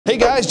Hey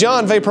guys,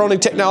 John,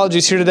 Vaporontic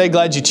Technologies here today.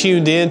 Glad you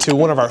tuned in to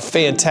one of our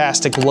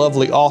fantastic,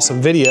 lovely,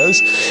 awesome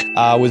videos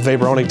with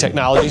Vaporontic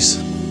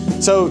Technologies.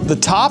 So the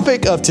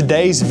topic of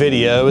today's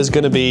video is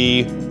going to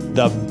be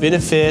the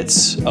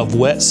benefits of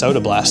wet soda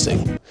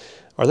blasting.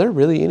 Are there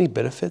really any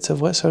benefits of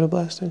wet soda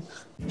blasting?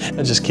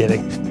 I'm just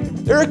kidding.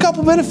 There are a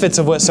couple benefits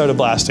of wet soda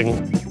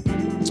blasting.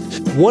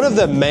 One of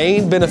the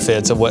main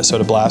benefits of wet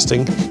soda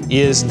blasting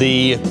is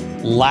the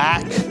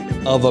lack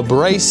of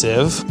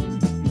abrasive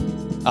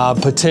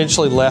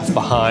potentially left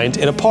behind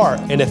in a part.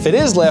 And if it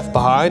is left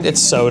behind, it's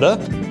soda,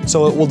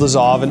 so it will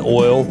dissolve in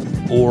oil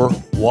or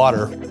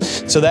water.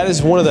 So that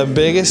is one of the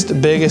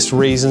biggest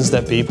reasons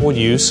that people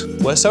use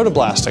wet soda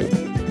blasting,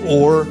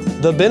 or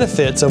the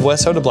benefits of wet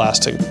soda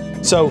blasting.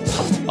 So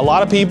a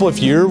lot of people, if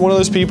you're one of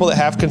those people that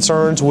have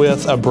concerns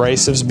with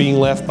abrasives being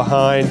left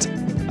behind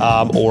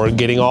or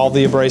getting all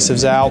the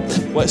abrasives out,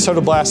 wet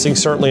soda blasting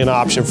is certainly an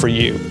option for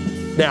you.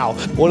 Now,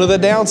 one of the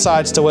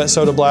downsides to wet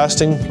soda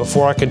blasting,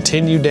 before I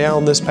continue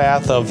down this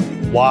path of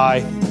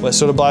why wet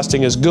soda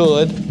blasting is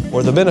good,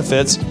 or the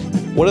benefits,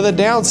 one of the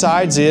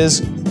downsides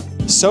is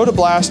soda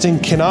blasting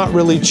cannot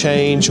really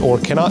change, or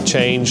cannot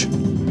change,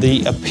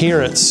 the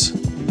appearance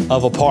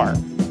of a part.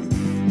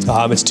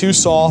 It's too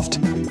soft,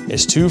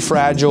 it's too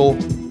fragile,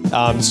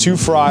 it's too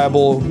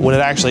friable. When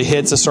it actually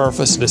hits the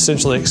surface, it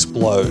essentially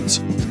explodes.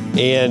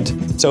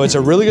 And so it's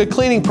a really good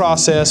cleaning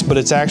process, but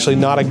it's actually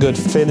not a good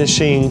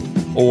finishing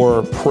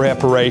or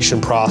preparation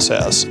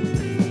process.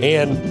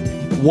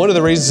 And one of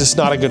the reasons it's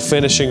not a good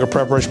finishing or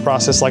preparation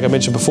process, like I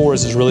mentioned before,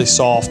 is it's really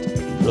soft,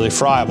 really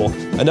friable.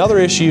 Another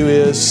issue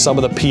is some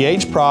of the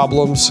pH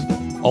problems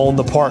on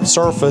the part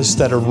surface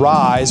that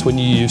arise when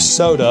you use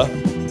soda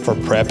for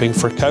prepping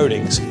for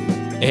coatings.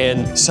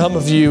 And some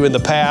of you in the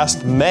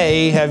past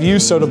may have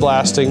used soda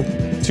blasting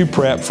to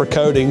prep for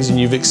coatings, and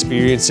you've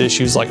experienced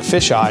issues like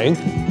fish eyeing,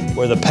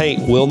 where the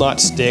paint will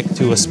not stick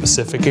to a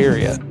specific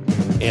area.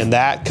 And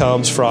that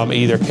comes from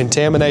either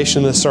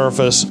contamination of the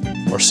surface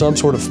or some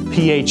sort of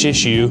pH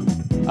issue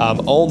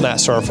on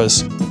that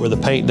surface where the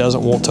paint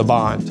doesn't want to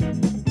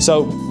bind.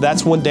 So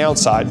that's one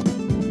downside.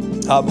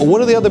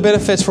 One of the other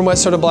benefits from wet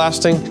soda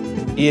blasting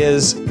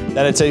is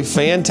that it's a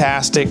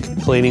fantastic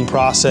cleaning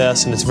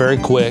process, and it's very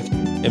quick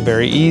and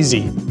very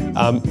easy.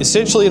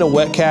 Essentially in a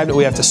wet cabinet,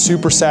 we have to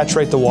super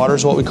saturate the water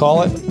is what we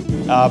call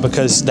it,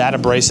 because that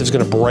abrasive is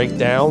going to break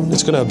down.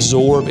 It's going to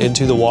absorb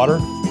into the water.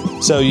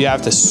 So you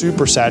have to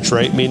super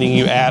saturate, meaning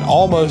you add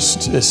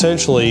almost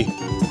essentially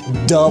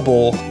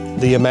double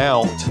the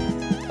amount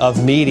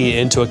of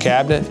media into a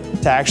cabinet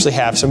to actually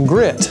have some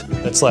grit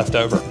that's left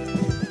over.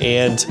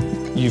 And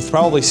you've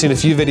probably seen a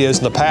few videos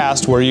in the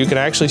past where you can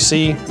actually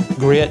see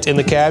grit in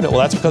the cabinet. Well,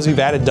 that's because we've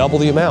added double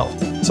the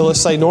amount. So let's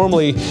say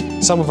normally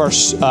some of our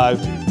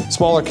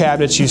smaller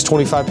cabinets use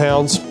 25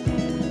 pounds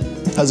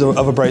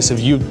of abrasive.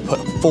 You put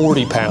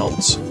 40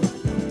 pounds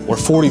or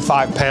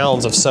 45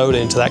 pounds of soda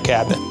into that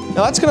cabinet.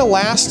 Now that's going to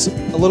last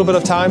a little bit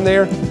of time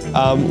there.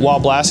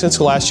 While blasting, it's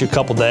going to last you a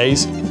couple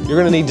days. You're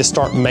going to need to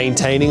start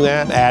maintaining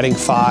that, adding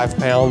 5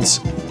 pounds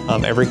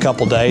every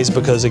couple days,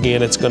 because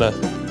again, it's going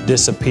to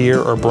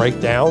disappear or break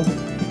down.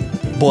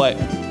 But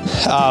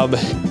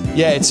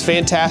yeah, it's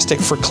fantastic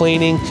for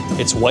cleaning.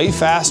 It's way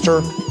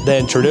faster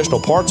than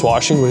traditional parts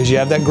washing because you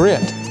have that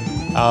grit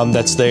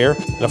that's there.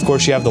 And of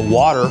course you have the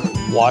water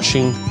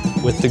washing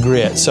with the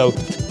grit. So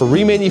for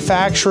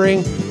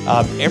remanufacturing,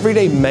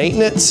 everyday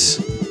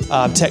maintenance,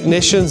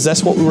 technicians,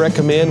 that's what we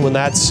recommend when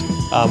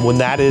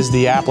that is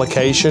the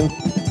application.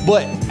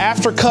 But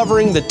after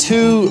covering the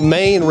two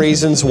main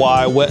reasons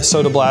why wet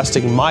soda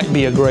blasting might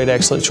be a great,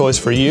 excellent choice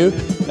for you,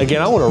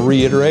 again, I want to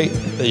reiterate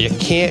that you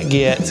can't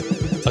get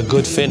a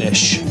good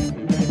finish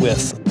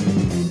with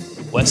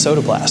wet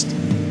soda blast.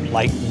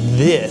 Like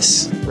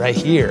this right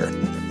here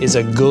is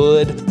a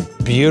good,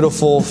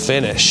 beautiful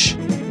finish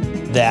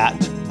that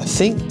I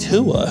think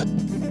Tua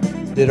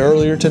did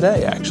earlier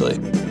today, actually.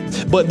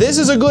 But this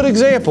is a good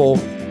example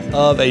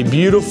of a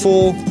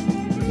beautiful,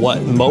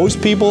 what most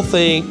people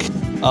think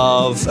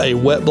of a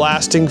wet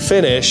blasting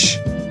finish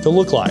to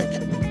look like.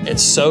 And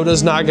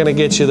soda's not gonna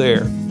get you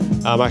there.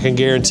 I can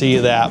guarantee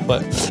you that,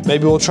 but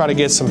maybe we'll try to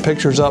get some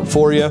pictures up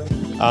for you,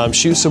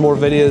 shoot some more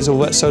videos of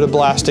wet soda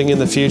blasting in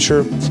the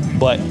future.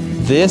 But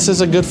this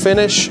is a good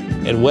finish,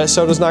 and wet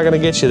soda's not gonna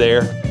get you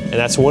there. And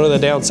that's one of the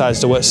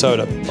downsides to wet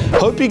soda.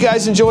 Hope you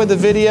guys enjoyed the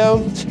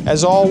video.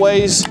 As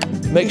always,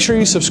 make sure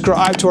you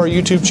subscribe to our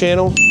YouTube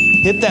channel.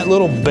 Hit that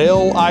little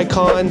bell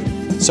icon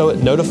so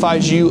it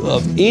notifies you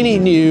of any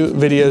new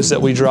videos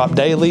that we drop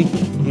daily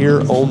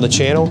here on the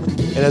channel.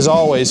 And as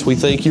always, we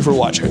thank you for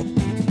watching.